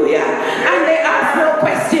 Hallelujah. And they asked no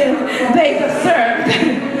question. They just served.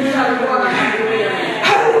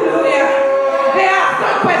 Hallelujah. They asked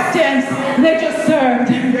no questions. They just served.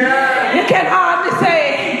 You can hardly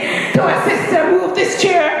say to a sister, move this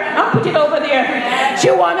chair and put it over there. She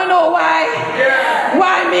want to know why.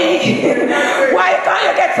 Why me? Why can't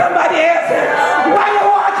you get somebody else? Why you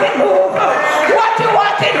want it move? What you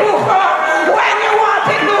want it move for? When you want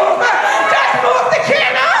it move? Just move the chair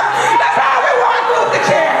now. That's all we want, move the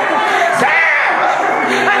chair. Serve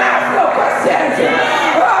and ask no questions.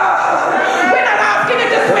 We're not asking you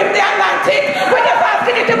to swim the Atlantic. We're just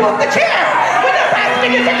asking you to move the chair. We're just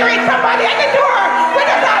asking you to greet somebody at the door. We're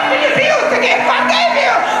just asking you to use the gift God gave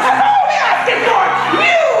you. That's all we're asking for.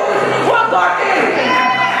 Use what God gave you.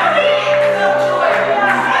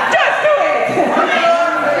 Just do it.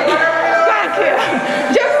 Thank you.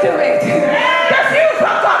 Just do it. Just use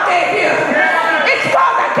what God gave you. It's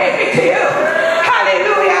God that gave it to you.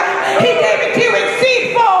 Hallelujah. He gave it to you in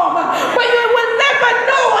seed form. But you will never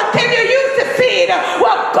know until you use the seed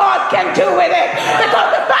what God can do with it. Because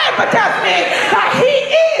the Bible tells me that he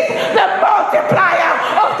is the multiplier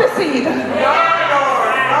of the seed.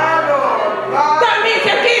 That means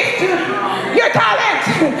your gift, your talent,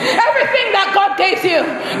 everything that God gave you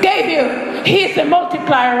He's the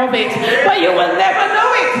multiplier of it. But you will never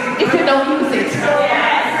know it if you don't use it.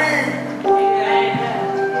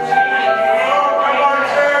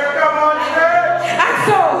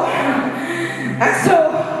 And so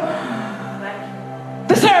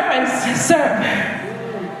the servants serve.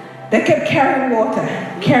 They kept carrying water.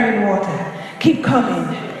 Keep coming,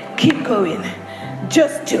 keep going.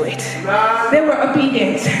 Just do it. They were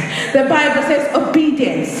obedient. The Bible says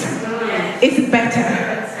obedience is better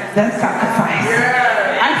than sacrifice.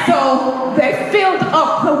 And so they filled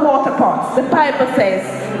up the water pots. The Bible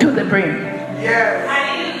says to the brim.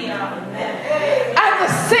 And the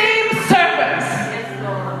same servants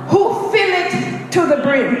who fill it to the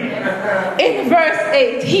brim. In verse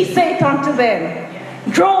 8, he said unto them,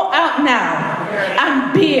 draw out now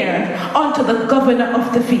and bear unto the governor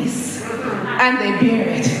of the feast. And they bear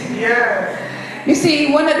it. You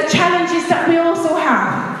see, one of the challenges that we also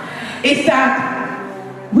have is that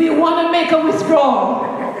we want to make a withdrawal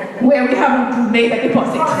where we haven't made a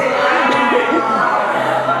deposit.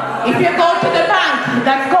 If you go to the bank,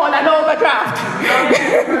 that's called an overdraft.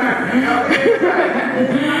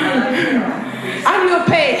 And you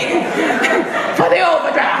pay for the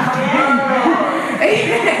overdraft.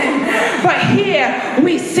 But here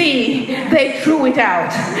we see they drew it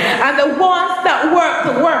out. And the ones that worked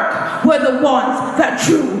the work were the ones that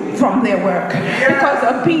drew from their work. Because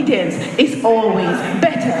obedience is always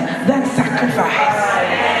better than sacrifice.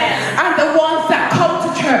 And the ones that come to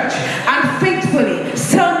church and faithfully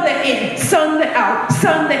Sunday in, Sunday out,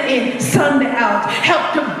 Sunday in, Sunday out,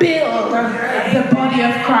 help to build the body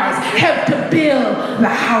of Christ, help to build the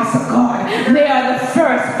house of God. They are the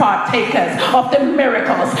first partakers of the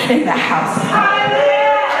miracles in the house of God.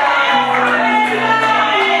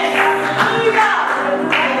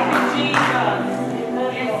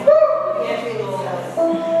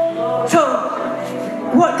 So,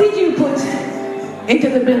 what did you put into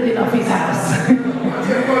the building of his house?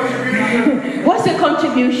 What's the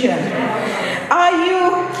contribution? Are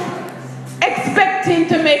you expecting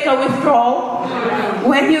to make a withdrawal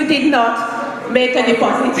when you did not make a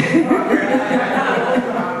deposit?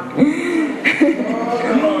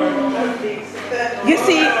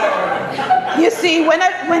 You see, when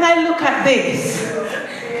I look at this,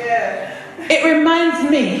 it reminds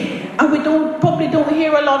me, and we probably don't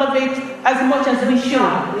hear a lot of it as much as we should,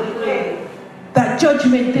 that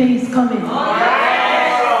judgment day is coming.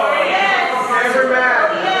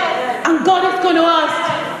 And God is going to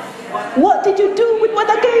ask, what did you do with what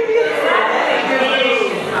I gave you?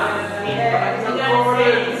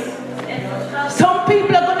 Some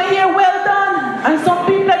people are going to hear well done, and some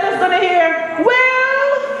people are just going to hear well.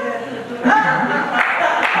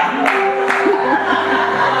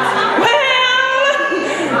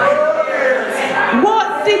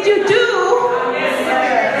 What did you do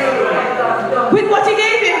with what he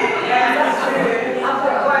gave you?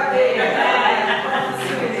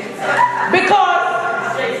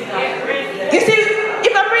 Because, you see,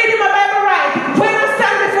 if I'm reading my Bible right, when I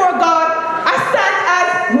stand before God, I stand as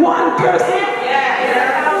one person.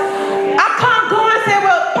 I can't go and say,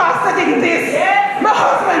 well, Pastor did this, my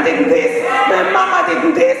husband did this, my mama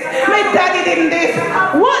did this, my daddy did this.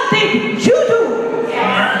 What did you do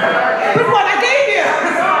with what I gave you?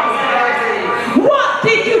 What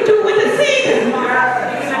did you do with the seed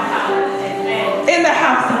in the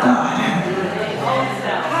house of God?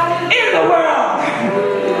 In the world,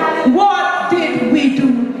 what did we do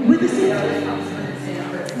with the seed?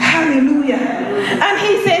 Hallelujah. And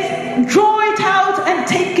he says, draw it out and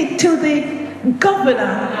take it to the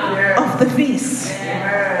governor of the feast.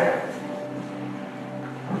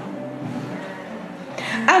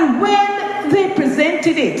 And when they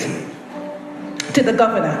presented it to the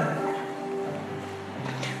governor,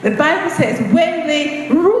 the Bible says, when the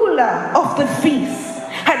ruler of the feast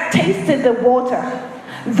had tasted the water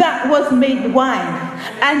that was made wine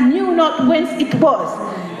and knew not whence it was.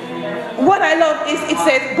 What I love is it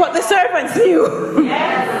says, but the servants knew.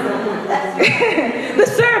 The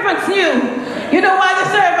servants knew. You know why the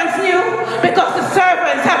servants knew? Because the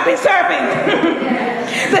servants have been serving.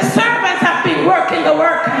 The servants have been working the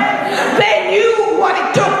work. They knew what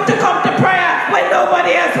it took to come to prayer when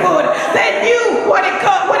nobody else would. They knew what it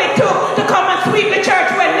took to come and sweep the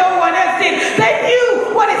church when no one else did. They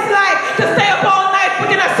knew what it's like to stay up all night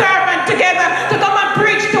putting a servant together to come and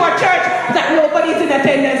preach to a church that nobody's in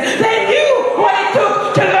attendance. They knew what it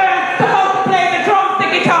took to learn how to play the drums, the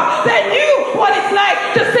guitar. They knew what it's like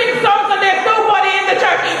to sing songs and there's nobody in the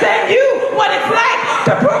church. They knew what it's like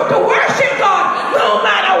to worship God no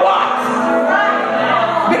matter what.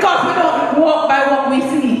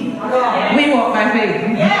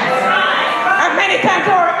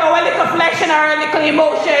 our little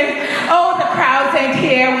emotions. Oh, the crowds ain't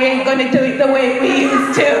here. We ain't going to do it the way we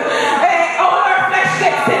used to. All our flesh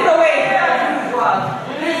gets in the way.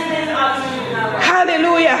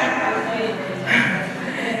 Hallelujah.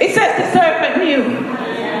 It says the servant knew.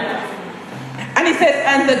 And it says,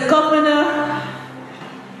 and the governor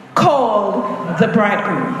called the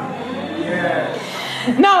bridegroom.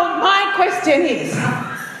 Now, my question is,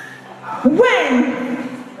 when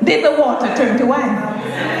did the water turn to wine?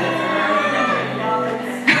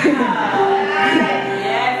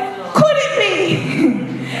 Could it be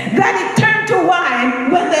that it turned to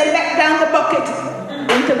wine when they let down the bucket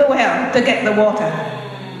into the well to get the water?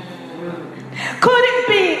 Could it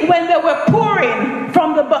be when they were pouring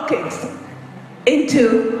from the buckets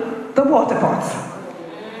into the water pots?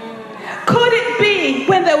 Could it be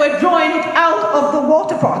when they were drawing it out of the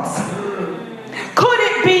water pots? Could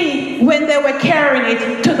it be when they were carrying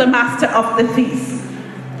it to the master of the feast?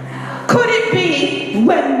 Could it be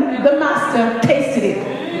when the master tasted it?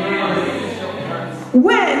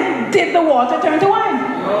 When did the water turn to wine?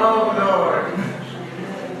 Oh, Lord.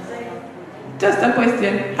 Just a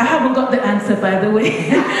question. I haven't got the answer, by the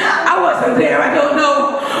way. I wasn't there, I don't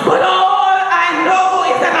know. But all I know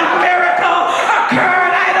is that a miracle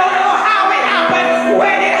occurred. I don't know how it happened,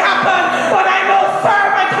 when it happened, but I know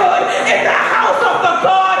servanthood in the house of the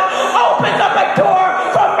God opens up a door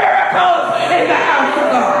for miracles in the house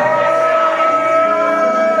of God.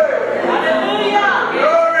 Hallelujah.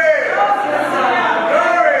 Glory.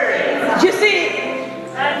 You see,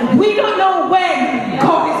 we don't know when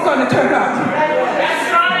God is going to turn up.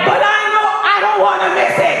 But I know I don't want to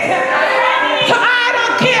miss it. So I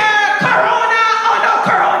don't care, Corona or no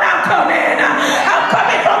Corona, I'm coming. I'm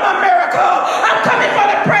coming from a miracle. I'm coming for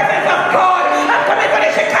the presence of God. I'm coming for the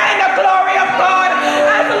Shekinah glory of God.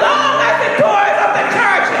 As long as the doors of the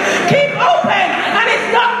church keep open and it's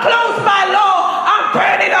not closed by law, I'm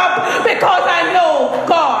turning up because I know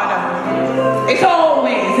God is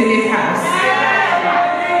always in his house.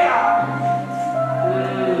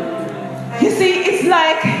 You see, it's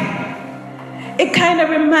like, it kind of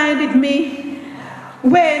reminded me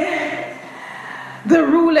when the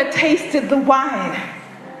ruler tasted the wine.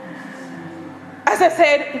 As I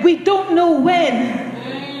said, we don't know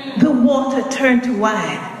when the water turned to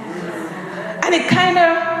wine. And it kind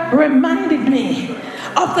of reminded me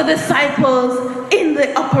of the disciples in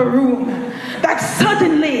the upper room, that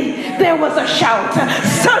suddenly there was a shout,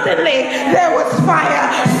 suddenly there was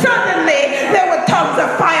fire, suddenly there were tongues of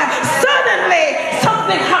fire, suddenly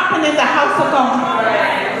something happened in the house of God.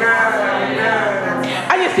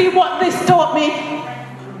 And you see, what this taught me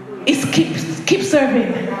is keep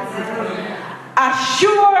serving. As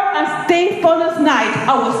sure as day follows night,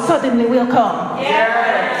 our suddenly will come.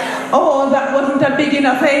 Oh, that wasn't a big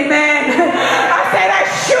enough amen. I said, as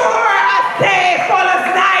sure as day follows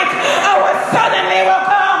night, our suddenly will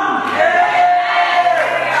come.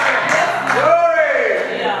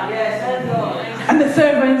 And the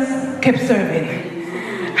servants kept serving.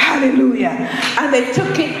 Hallelujah. And they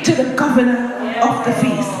took it to the governor of the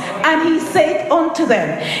feast. And he said unto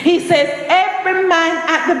them, he says, every man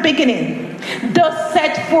at the beginning does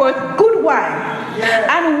set forth good wine.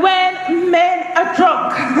 And when men are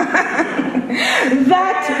drunk,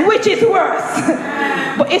 that which is worse.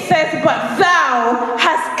 But it says, but thou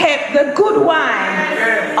hast kept the good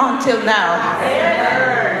wine until now.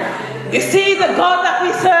 You see the God that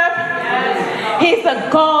we serve? He's the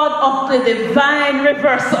God of the divine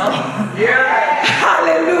reversal.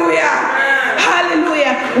 Hallelujah.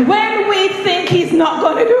 Hallelujah. When we think he's not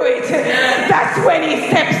going to do it, that's when he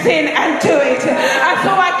steps in and do it. And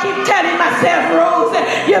so I keep telling myself, Rose,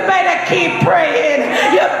 you better keep praying.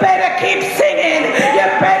 You better keep singing. You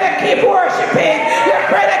better keep worshiping. You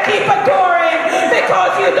better keep adoring,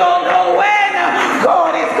 because you don't know when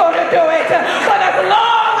God is going to do it. But as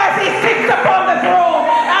long as he sits upon the throne,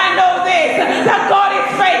 I know this, that God is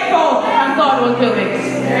faithful and God will do it.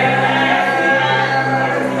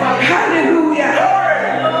 Hallelujah.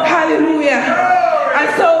 Hallelujah. And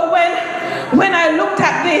so when I looked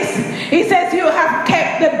at this, he says, you have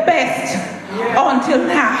kept the best until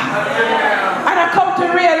now. And I come to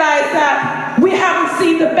realize that we haven't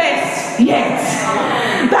seen the best yet.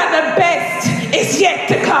 That the best is yet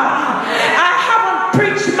to come. I haven't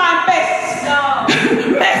preached my best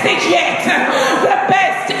message yet. The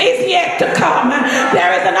best is yet to come.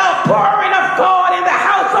 There is an outpouring of God in the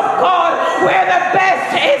house of God where the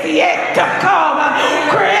best is yet to come.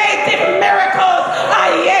 Creative miracles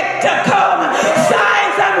are yet to come.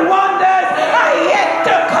 Signs and wonders are yet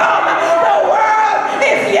to come. The world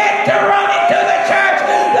is yet to run into the church.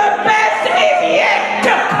 The best is yet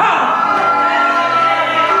to come.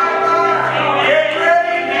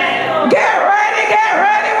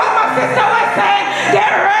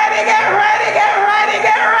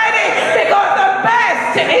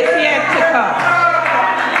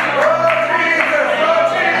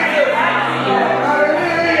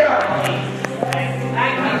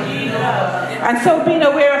 And so being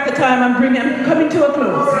aware of the time, I'm coming to a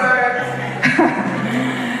close.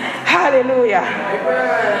 Hallelujah.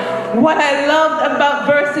 What I loved about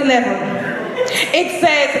verse 11, it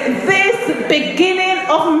says, this beginning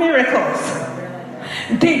of miracles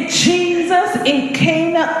did Jesus in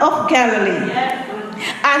Cana of Galilee,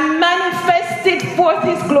 and manifested forth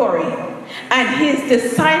his glory, and his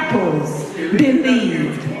disciples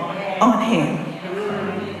believed on him.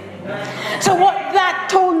 So what that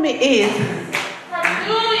told me is,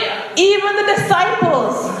 even the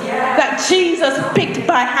disciples that Jesus picked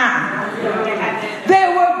by hand, they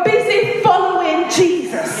were busy following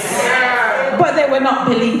Jesus, but they were not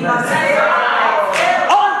believers.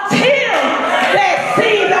 Until they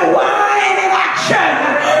see the wine in action,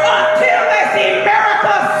 until they see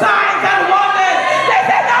miracles, signs, and wonders, they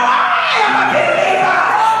say, "No, I am a believer."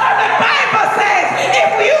 And the Bible says,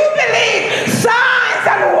 if you believe, signs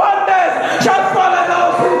and wonders shall follow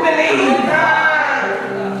those who believe.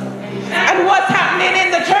 And what's happening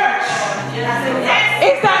in the church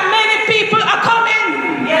is that many people are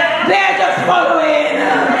coming, they're just following,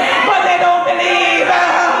 but they don't believe.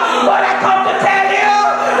 But I come to tell you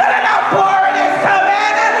that an outpouring is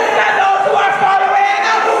coming, that those who are following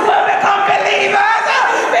will become believers,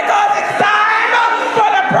 because it's time for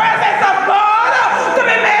the presence of God to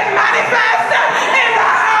be made manifest in the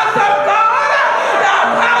house of God. The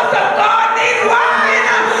house of God needs wine.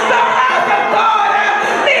 The house of God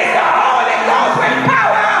needs the Holy Ghost with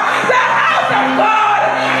power. The house of God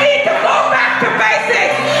needs to go back to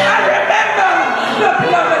basics and remember the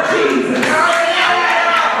blood of Jesus.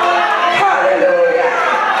 Hallelujah.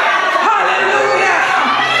 Hallelujah.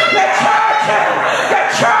 The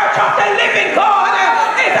church of the living God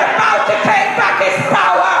is about to take back its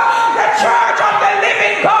power. The church of the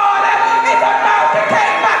living God is about to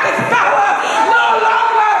take back its power. No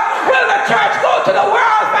longer will the church go to the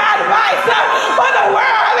world for advice, but the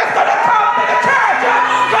world is going to come to the church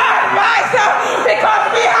for advice, because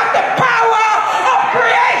we have the power of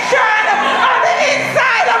creation on the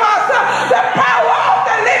inside of us. The power of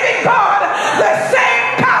the living God, the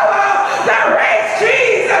same power that raised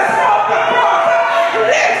Jesus from the cross,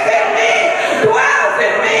 lives in me, dwells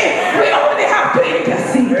in me. We only have to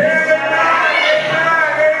intercede.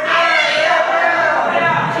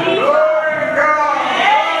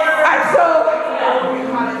 And so,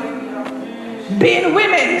 being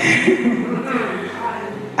women,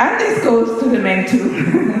 and this goes to the men too,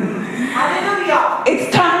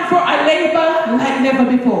 it's time for a labor like never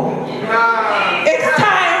before. It's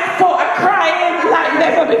time for a crying like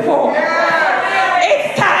never before.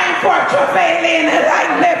 It's time for travailing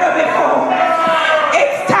like never before.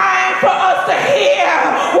 It's time for us to hear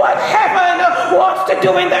what heaven wants to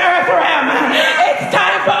do in the earth realm. It's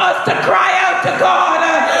time for us to cry out to God,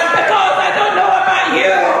 because I don't know about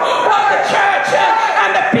you, but the church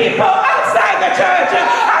and the people outside the church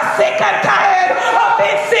are sick and tired of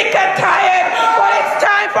being sick and tired. But it's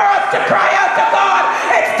time for us to cry out to God.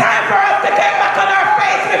 It's time for us to get back on our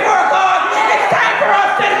face before God. It's time for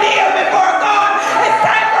us to kneel before God. It's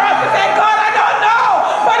time for us to say, God, I don't know,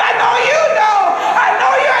 but I know you know. I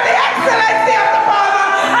know you are the excellency of the Father.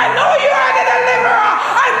 I know you are the deliverer.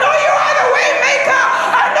 I know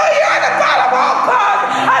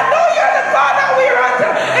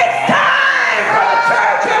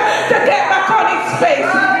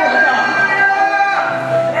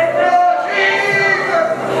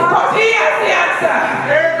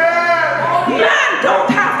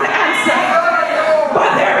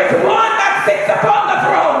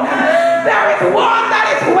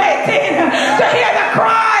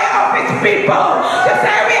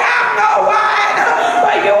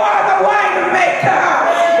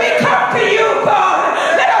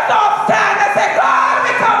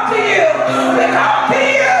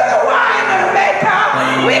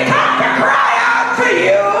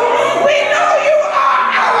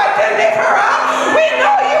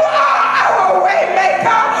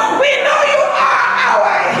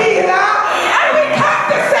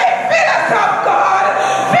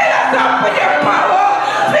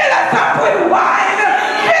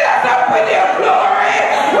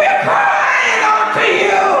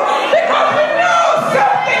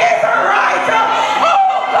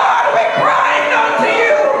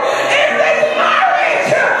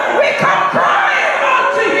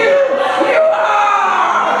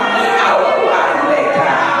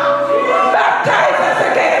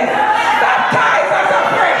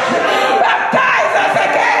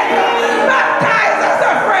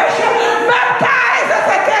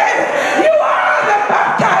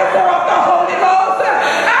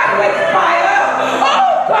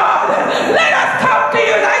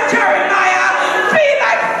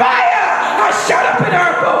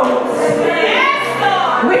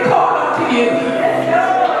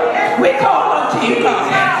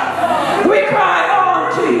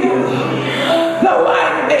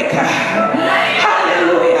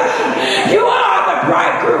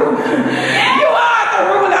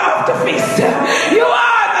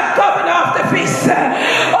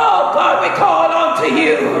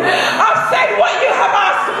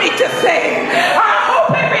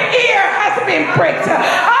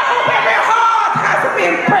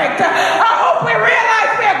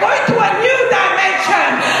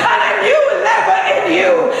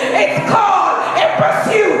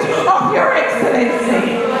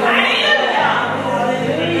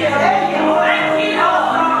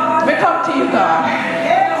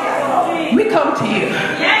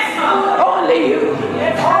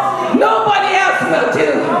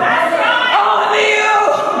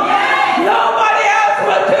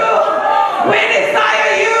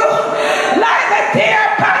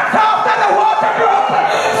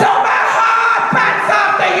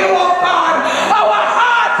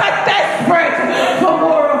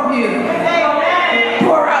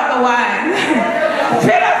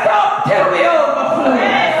Fill us up till we overflow.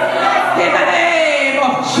 In the name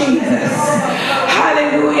of Jesus.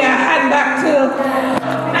 Hallelujah. Hand back to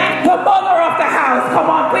the mother of the house. Come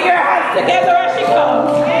on, put your hands together as she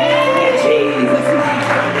comes.